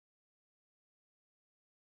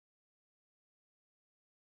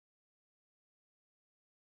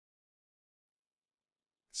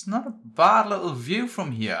It's not a bad little view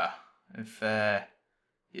from here, if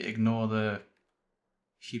you ignore the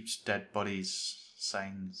sheep's dead bodies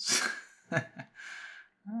signs.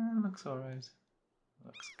 Looks alright.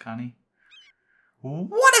 Looks canny.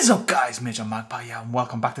 What is up, guys? Major Magpie here, and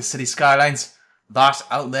welcome back to City Skylines. That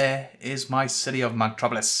out there is my city of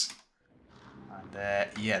Magtropolis. And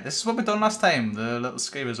yeah, this is what we done last time, the little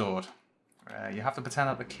ski resort. You have to pretend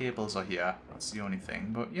that the cables are here. That's the only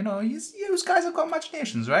thing. But, you know, you guys have got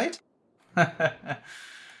imaginations, right?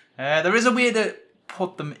 There is a way to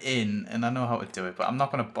put them in, and I know how to do it, but I'm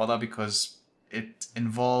not going to bother because it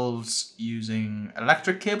involves using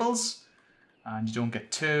electric cables, and you don't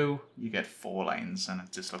get 2, you get 4 lines, and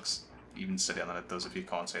it just looks even sillier than it does if you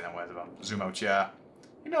can't see them. Whereas if I zoom out here,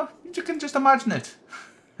 you know, you can just imagine it.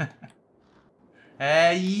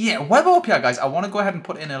 Yeah, while we're up here, guys, I want to go ahead and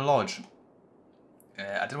put in a lodge.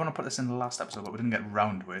 I did want to put this in the last episode, but we didn't get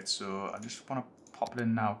round to it, so I just want to pop it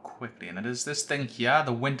in now quickly. And it is this thing here,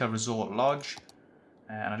 the Winter Resort Lodge.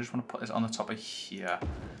 And I just want to put this on the top of here.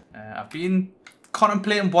 I've been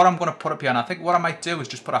contemplating what I'm going to put up here, and I think what I might do is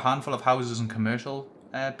just put a handful of houses and commercial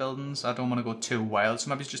buildings. I don't want to go too wild, so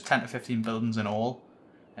maybe it's just 10 to 15 buildings in all.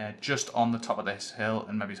 Just on the top of this hill,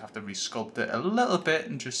 and maybe have to resculpt it a little bit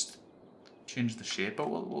and just change the shape, but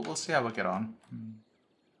we'll see how we get on.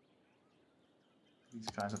 These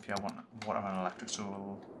guys up here want water and electric,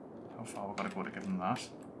 so how far we're going to go to give them that?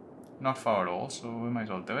 Not far at all, so we might as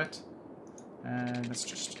well do it. Let's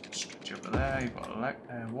just stretch you over there. You've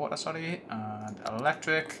got water, sorry, and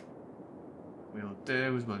electric. What we'll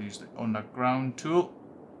do is we'll use the underground tool.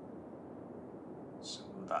 So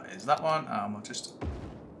that is that one, and we'll just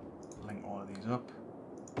link all of these up.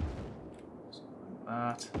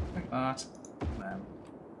 So like that, and then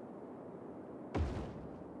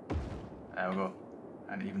there we go.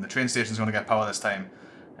 And even the train station is going to get power this time.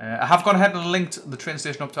 I have gone ahead and linked the train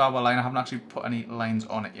station up to our line. I haven't actually put any lines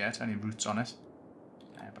on it yet, any routes on it.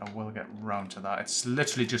 But I will get round to that. It's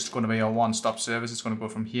literally just going to be a one-stop service. It's going to go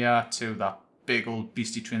from here to that big old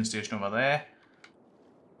beastie train station over there.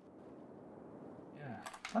 Yeah,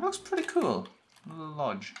 that looks pretty cool. A little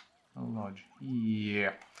lodge.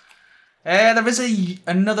 Yeah. There is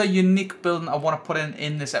another unique building I want to put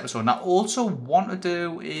in this episode. And I also want to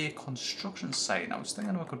do a construction site. And I was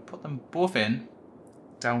thinking I could put them both in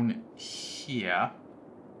down here.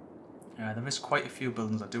 There is quite a few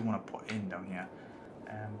buildings I do want to put in down here.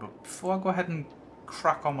 But before I go ahead and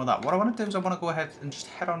crack on with that, what I want to do is I want to go ahead and just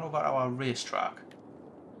head on over to our racetrack.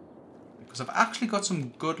 Because I've actually got some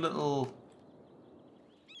good little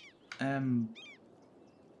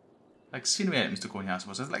like scenery items to go in here, I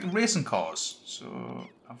suppose. It's like racing cars. So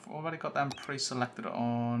I've already got them pre-selected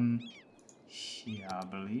on here, I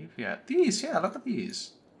believe. Yeah, these, yeah, look at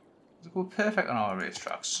these. They go perfect on our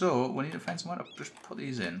racetrack. So we need to find somewhere to just put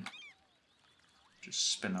these in.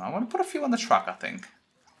 Just spin them. I want to put a few on the track, I think.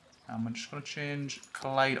 And we're just going to change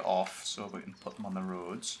collide off so we can put them on the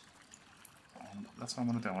roads. And that's what I'm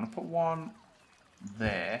going to do. I want to put one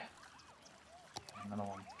there. Another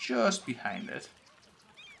one just behind it.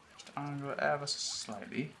 Angle it ever so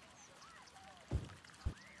slightly.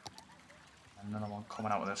 Another one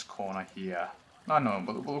coming out of this corner here.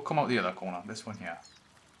 No, we'll come out the other corner. This one here.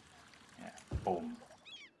 Yeah, boom.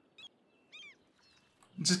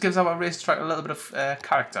 It just gives our racetrack a little bit of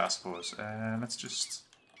character, I suppose. Let's just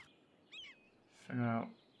figure out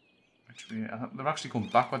which way. They're actually going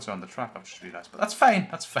backwards on the track, I've just realised. But that's fine,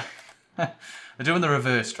 that's fine. They're doing the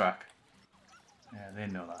reverse track. Yeah, they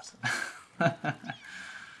know that.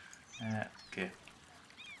 Okay,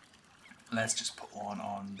 let's just put one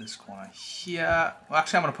on this corner here. Well,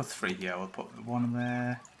 actually, I'm going to put 3 here. We'll put one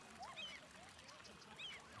there,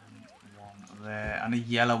 and one there, and a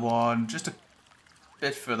yellow one just a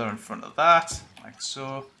bit further in front of that, like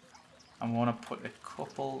so. And we want to put a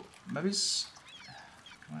couple, maybe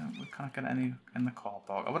we can't get any in the car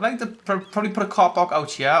park. I would like to probably put a car park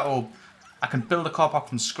out here, or I can build a car park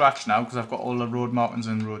from scratch now because I've got all the road markings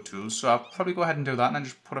and road tools. So I'll probably go ahead and do that and then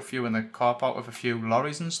just put a few in the car park with a few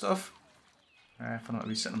lorries and stuff. For them to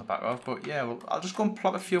be sitting in the back of. But yeah, well, I'll just go and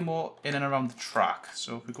plop a few more in and around the track.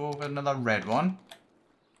 So if we go over another red one.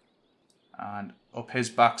 And up his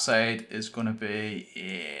backside is going to be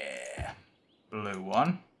a blue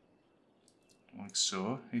one. Like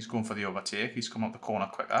so. He's going for the overtake. He's come up the corner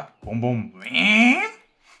quicker. Boom, boom.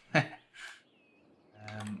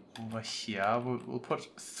 Over here, we'll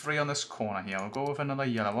put 3 on this corner here. We'll go with another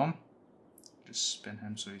yellow one. Just spin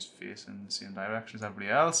him so he's facing the same direction as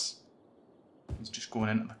everybody else. He's just going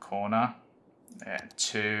into the corner.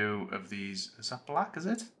 2 of these. Is that black, is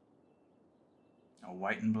it? Or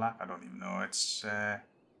white and black? I don't even know. It's 2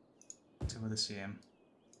 of the same.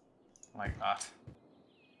 like that.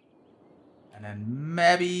 And then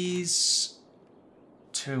maybe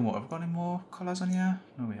two more. Have we got any more colours on here?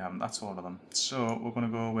 No, we haven't. That's all of them. So we're going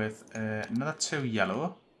to go with another 2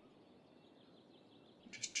 yellow.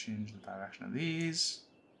 Just change the direction of these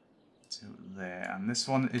to there. And this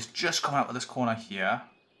one is just coming out of this corner here.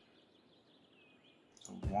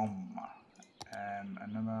 So one.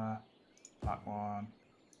 Another black one.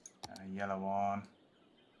 And a yellow one.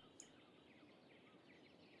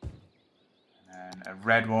 And a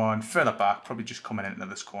red one further back, probably just coming into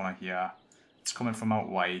this corner here. It's coming from out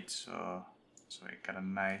wide, so we get a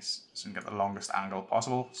nice, so we can get the longest angle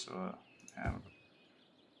possible. So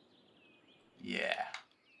yeah,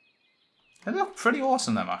 they look pretty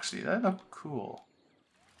awesome. Them actually, they look cool.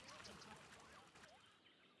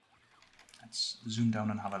 Let's zoom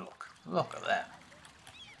down and have a look. Look at that.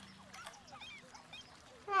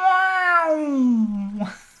 Wow.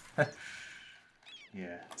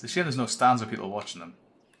 Yeah, it's a shame there's no stands of people watching them.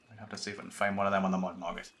 I have to see if I can find one of them on the mod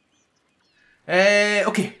market.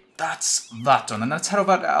 Okay, that's that done. And let's head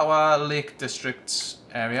over to our Lake District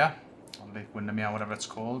area. Or Lake Windermere, whatever it's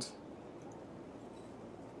called.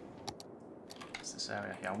 What's this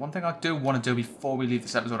area here? One thing I do want to do before we leave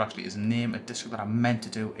this episode actually is name a district that I meant to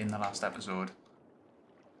do in the last episode.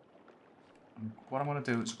 And what I'm going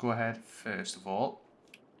to do is go ahead, first of all.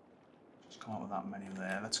 Just come out with that menu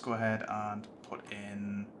there. Let's go ahead and put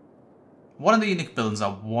in one of the unique buildings I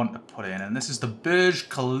want to put in, and this is the Burj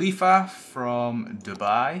Khalifa from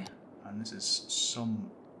Dubai, and this is some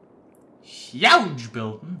huge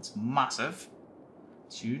building. It's massive.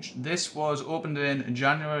 It's huge. This was opened in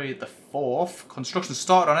January the 4th. Construction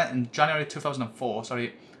started on it in January 2004,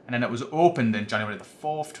 sorry, and then it was opened in January the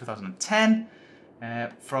 4th, 2010.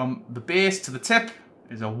 From the base to the tip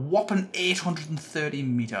is a whopping 830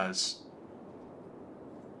 meters.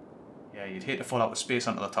 Yeah, you'd hate to fall out with space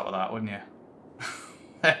onto the top of that, wouldn't you?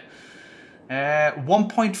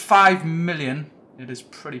 1.5 million. It is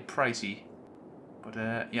pretty pricey. But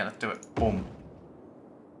yeah, let's do it. Boom.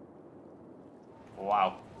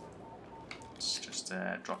 Wow. Let's just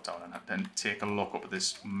drop down and then take a look up at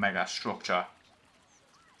this mega structure.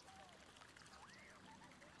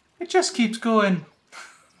 It just keeps going.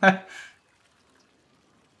 Okay,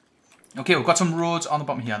 we've got some roads on the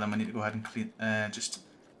bottom here, then we need to go ahead and clean, just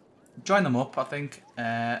join them up, I think,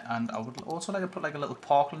 and I would also like to put like a little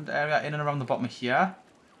parkland area in and around the bottom of here.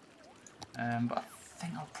 But I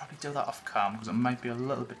think I'll probably do that off cam because it might be a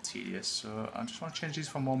little bit tedious. So I just want to change these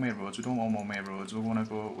for more main roads. We don't want more main roads. We want to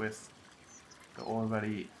go with the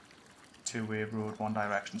already two-way road, one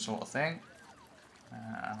direction sort of thing.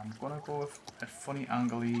 And I'm going to go with a funny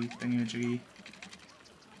angle-y thingy-majiggy,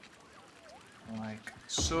 like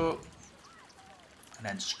so, and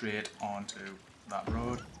then straight onto that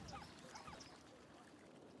road.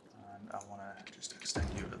 I want to just extend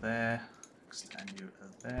you to there, extend you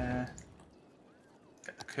to there,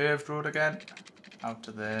 get the curved road again, out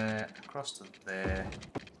to there, across to there,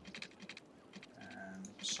 and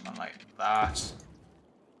something like that.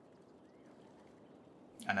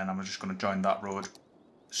 And then I'm just going to join that road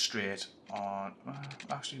straight on.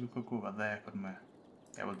 Actually, we could go over there, couldn't we?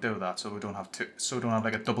 Yeah, we'll do that so we don't have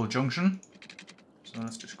like a double junction. So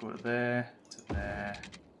let's just go to there, to there,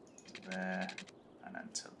 to there, and then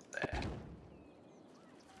to there.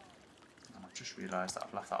 And I've just realised that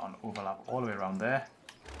I've left that on overlap all the way around there.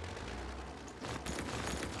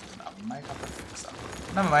 And I might have to fix that.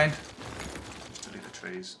 Never mind. Just delete the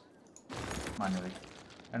trees manually.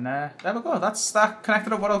 And there we go. That's that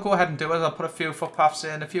connected up. What I'll go ahead and do is I'll put a few footpaths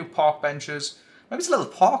in, a few park benches. Maybe it's a little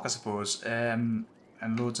park, I suppose. And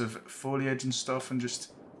loads of foliage and stuff, and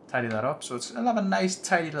just tidy that up. So it'll have a nice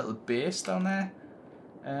tidy little base down there.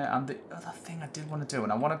 And the other thing I did want to do,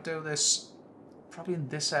 and I want to do this probably in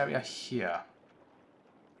this area here.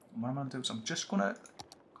 What I'm going to do is I'm just going to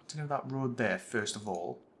continue that road there first of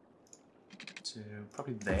all to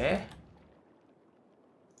probably there,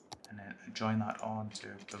 and then join that on to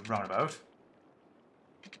the roundabout.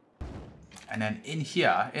 And then in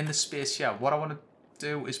here, in the space here, what I want to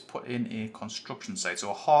do is put in a construction site,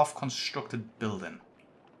 so a half constructed building.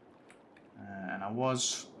 And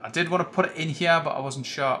I did want to put it in here, but I wasn't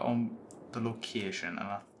sure on the location. And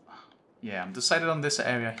yeah, I'm decided on this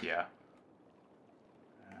area here.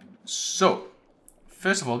 So,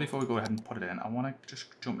 first of all, before we go ahead and put it in, I want to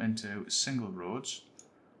just jump into single roads.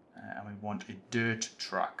 And we want a dirt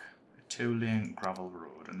track, a 2-lane gravel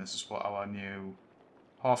road. And this is what our new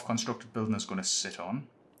half constructed building is going to sit on.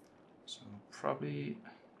 So, probably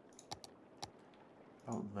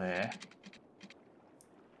about there.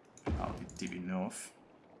 That'll be deep enough.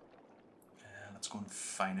 Let's go and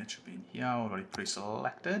find it. Should be in here, already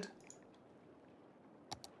pre-selected.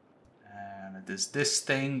 And there's this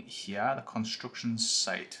thing here, the construction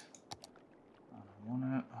site. And I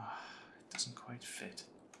wanna, it doesn't quite fit.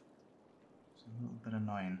 It's a little bit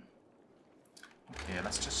annoying. Okay,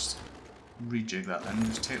 let's just rejig that then.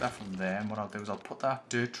 Just take that from there, and what I'll do is I'll put that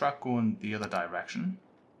dirt track going the other direction.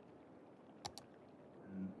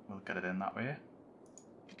 And we'll get it in that way.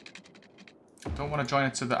 I don't want to join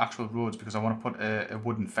it to the actual roads because I want to put a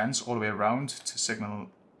wooden fence all the way around to signal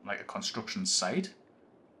like a construction site.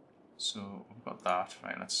 So we've got that.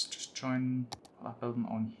 Right, let's just join that building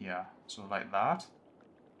on here. So like that.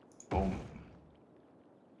 Boom.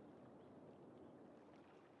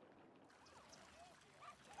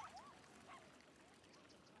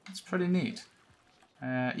 That's pretty neat.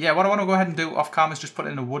 Yeah, what I want to go ahead and do off camera is just put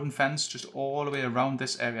in a wooden fence just all the way around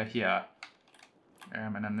this area here.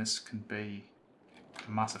 And then this can be a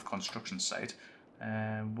massive construction site.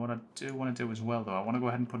 What I do want to do as well though, I want to go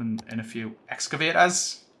ahead and put in a few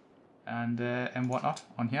excavators and whatnot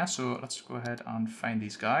on here. So let's go ahead and find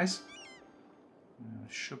these guys.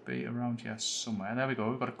 Should be around here somewhere. There we go,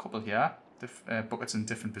 we've got a couple here. Buckets in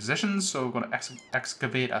different positions, so we're going to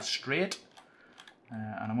excavate straight.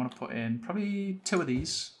 And I'm going to put in probably 2 of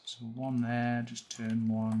these. So one there, just turn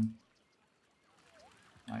one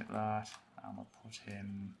like that. And we'll put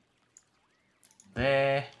him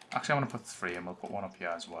there. Actually, I'm going to put 3 and we'll put one up here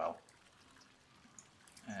as well.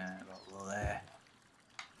 And there.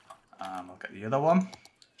 And we'll get the other one,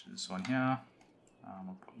 which is this one here. And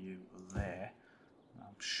we'll put you there.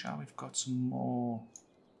 I'm sure we've got some more.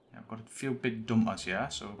 Yeah, we've got a few big dumpers here.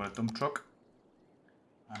 So we've got a dump truck.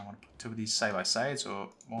 And I want to put 2 of these side by side. So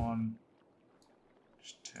one,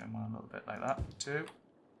 just turn one a little bit like that. 2.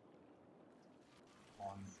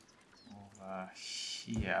 One over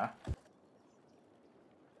here.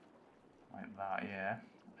 Like that, yeah.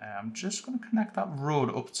 I'm just going to connect that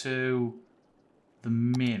road up to the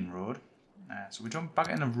main road. So we jump back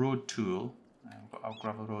in the road tool. We've got our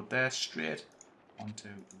gravel road there, straight onto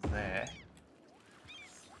there.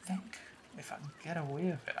 I think if I can get away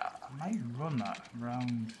with it, I might run that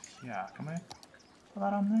around here. Can we put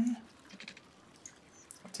that on there?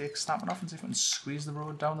 I'll take snapping off and see if we can squeeze the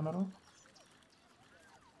road down the middle.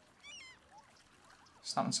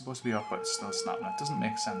 Snapping's supposed to be up, but it's still snapping. It doesn't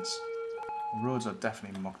make sense. The roads are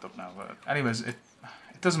definitely mucked up now. But anyways, it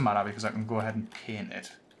doesn't matter because I can go ahead and paint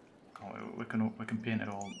it. We can paint it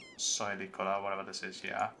all soily colour, whatever this is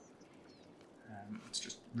here. Let's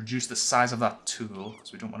just reduce the size of that tool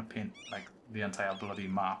because we don't want to paint like the entire bloody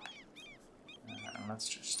map. And let's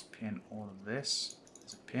just paint all of this.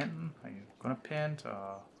 Is it painting? Are you gonna paint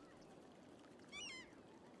or?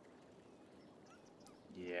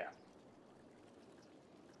 Yeah.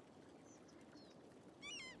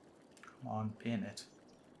 Come on, paint it.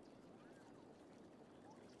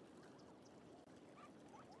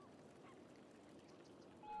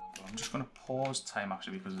 I'm just going to pause time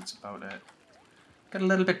actually because it's about to get a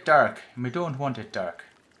little bit dark and we don't want it dark.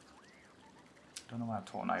 Don't know why I'm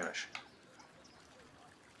talking Irish.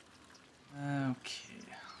 Okay,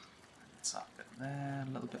 that's that bit there,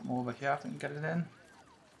 a little bit more over here if we can get it in.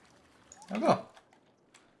 There we go.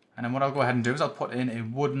 And then what I'll go ahead and do is I'll put in a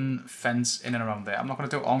wooden fence in and around there. I'm not going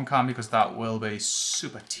to do it on cam because that will be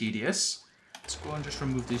super tedious. Let's go and just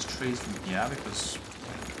remove these trees from here because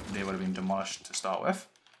they would have been demolished to start with.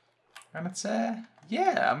 And it's,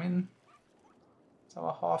 yeah, I mean, it's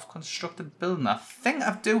our half-constructed building. I think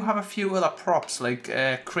I do have a few other props, like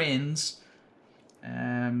cranes,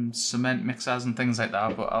 cement mixers and things like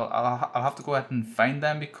that, but I'll have to go ahead and find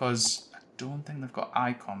them because I don't think they've got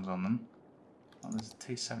icons on them. Oh, there's a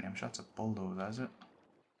T70, I'm sure it's a bulldozer, is it?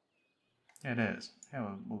 Yeah, it is. Yeah,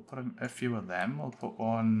 we'll put a few of them. We'll put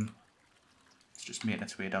one, it's just making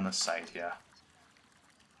its way down the side here.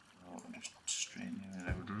 Oh, just straighten it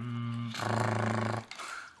out.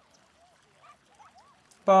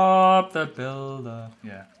 Bob the Builder.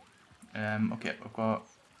 Yeah. Okay, we've got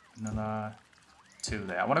another 2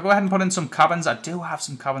 there. I want to go ahead and put in some cabins. I do have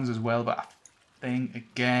some cabins as well, but I think,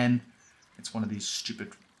 again, it's one of these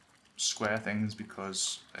stupid square things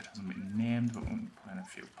because it hasn't been named, but we'll put in a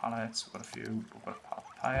few pallets. We've got a pallet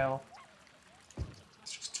pile.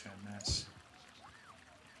 Let's just turn this.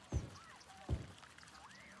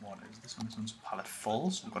 What is this one? This one's pallet full,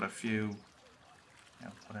 so we've got a few. Yeah,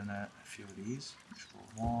 we'll put in a few of these. Just go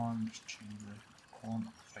 1, just change the one.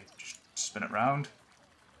 Right, just spin it round.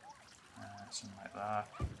 Something like that.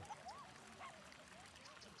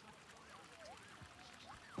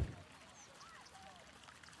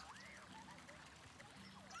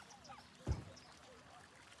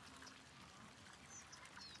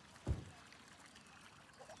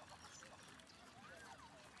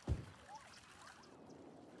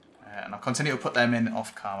 And I'll continue to put them in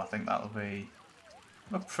off cam. I think that'll be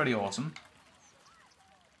look pretty awesome.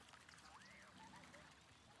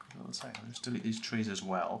 I'll just delete these trees as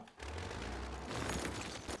well.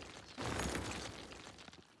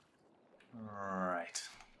 Right.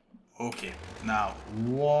 Okay. Now,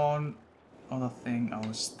 one other thing I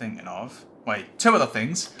was thinking of. Wait, two other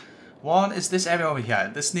things. One is this area over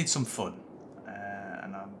here. This needs some fun.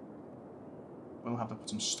 And we'll have to put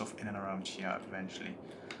some stuff in and around here eventually.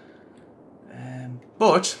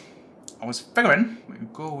 But I was figuring we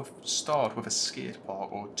could start with a skate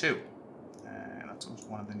park or two. That's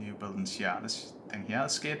one of the new buildings here. This thing here, the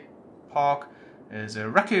skate park, is a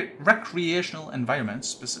recreational environment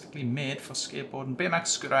specifically made for skateboarding, BMX,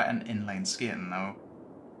 scooter, and inline skating. Now,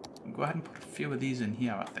 we'll go ahead and put a few of these in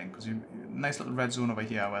here, I think, because nice little red zone over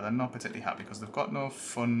here where they're not particularly happy because they've got no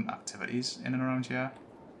fun activities in and around here.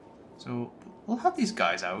 So we'll have these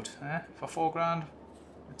guys out for $4 grand.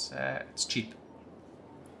 It's cheap.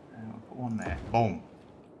 We'll put one there. Boom.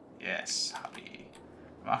 Yes, happy.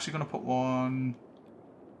 I'm actually going to put one.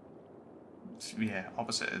 Yeah,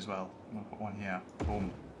 opposite as well. I'm going to put one here.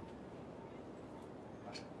 Boom.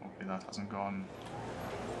 Hopefully that hasn't gone.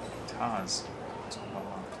 It has.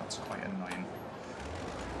 That's quite annoying.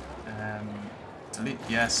 Delete,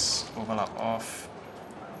 yes. Overlap off.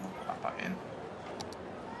 I'll put that back in.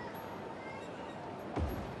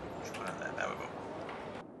 Just put it there. There we go.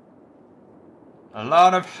 A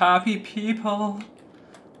lot of happy people.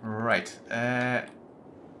 Right. A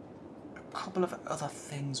couple of other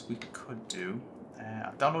things we could do.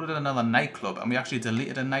 I've downloaded another nightclub, and we actually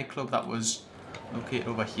deleted a nightclub that was located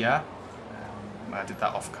over here. I did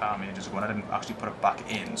that off cam ages ago, and I didn't actually put it back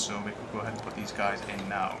in, so we could go ahead and put these guys in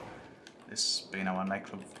now. This being our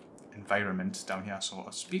nightclub environment down here, so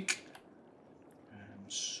to speak.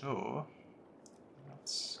 So,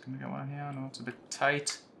 can we get one in here? No, it's a bit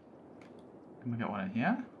tight. Can we get one in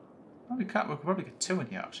here? Oh, we can't. We could probably get two in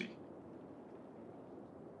here actually.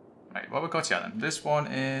 Right, what we've got here then. This one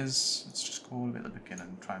is, let's just go all the way to the beginning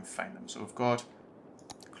and try and find them. So we've got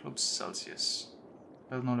Club Celsius.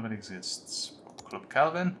 Well, none of it exists. Club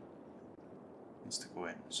Kelvin needs to go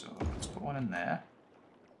in. So let's put one in there.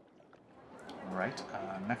 Right,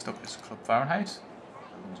 next up is Club Fahrenheit.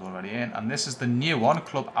 That one's already in. And this is the new one,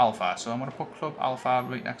 Club Alpha. So I'm going to put Club Alpha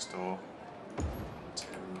right next door to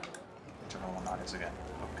whichever one that is again.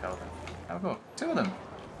 Club Kelvin. There we go. Two of them.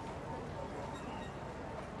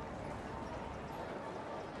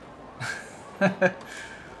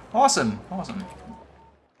 Awesome, awesome.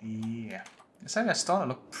 Yeah, this area started to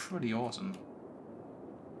look pretty awesome.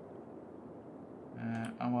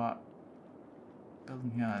 Our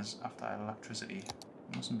building here is after electricity.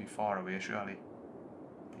 It mustn't be far away, surely.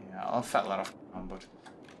 Yeah, I'll fettle that off, but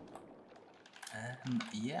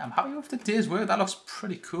yeah, I'm happy with the day's work. That looks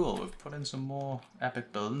pretty cool. We've put in some more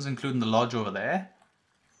epic buildings, including the lodge over there.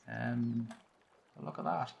 Look at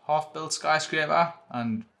that, half-built skyscraper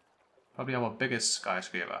and probably our biggest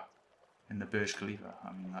skyscraper in the Burj Khalifa.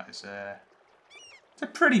 I mean, that is it's a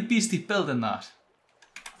pretty beastly building, that.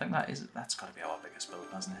 I think that's got to be our biggest building,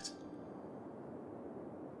 hasn't it?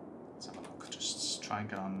 Let's have a look. Just try and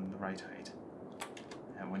get on the right height.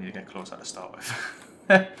 When you get closer to start with.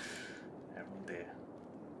 There.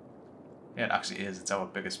 Yeah, it actually is. It's our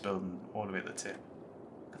biggest building all the way to the tip.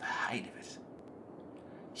 Look at the height of it.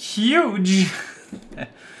 Huge!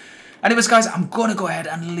 Anyways, guys, I'm going to go ahead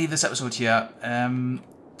and leave this episode here.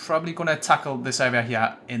 Probably going to tackle this area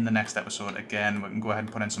here in the next episode. Again, we can go ahead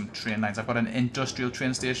and put in some train lines. I've got an industrial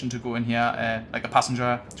train station to go in here, like a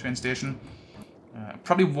passenger train station.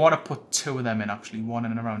 Probably want to put two of them in, actually. One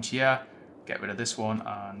in and around here. Get rid of this one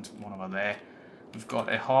and one over there. We've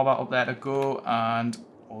got a harbour up there to go, and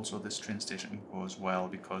also this train station can go as well,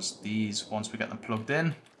 because these, once we get them plugged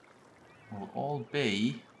in, will all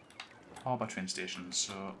be harbour train stations.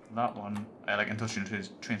 So that one, like industrial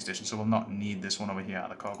train station, so we'll not need this one over here at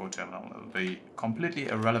the cargo terminal. It'll be completely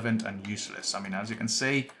irrelevant and useless. I mean, as you can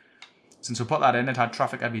see, since we put that in, it had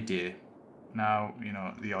traffic every day. Now, you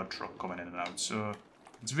know, the odd truck coming in and out, so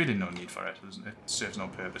there's really no need for it. It serves no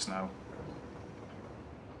purpose now.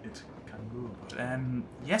 It can go. But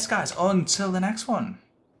yes, guys, until the next one.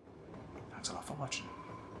 Thanks a lot for watching.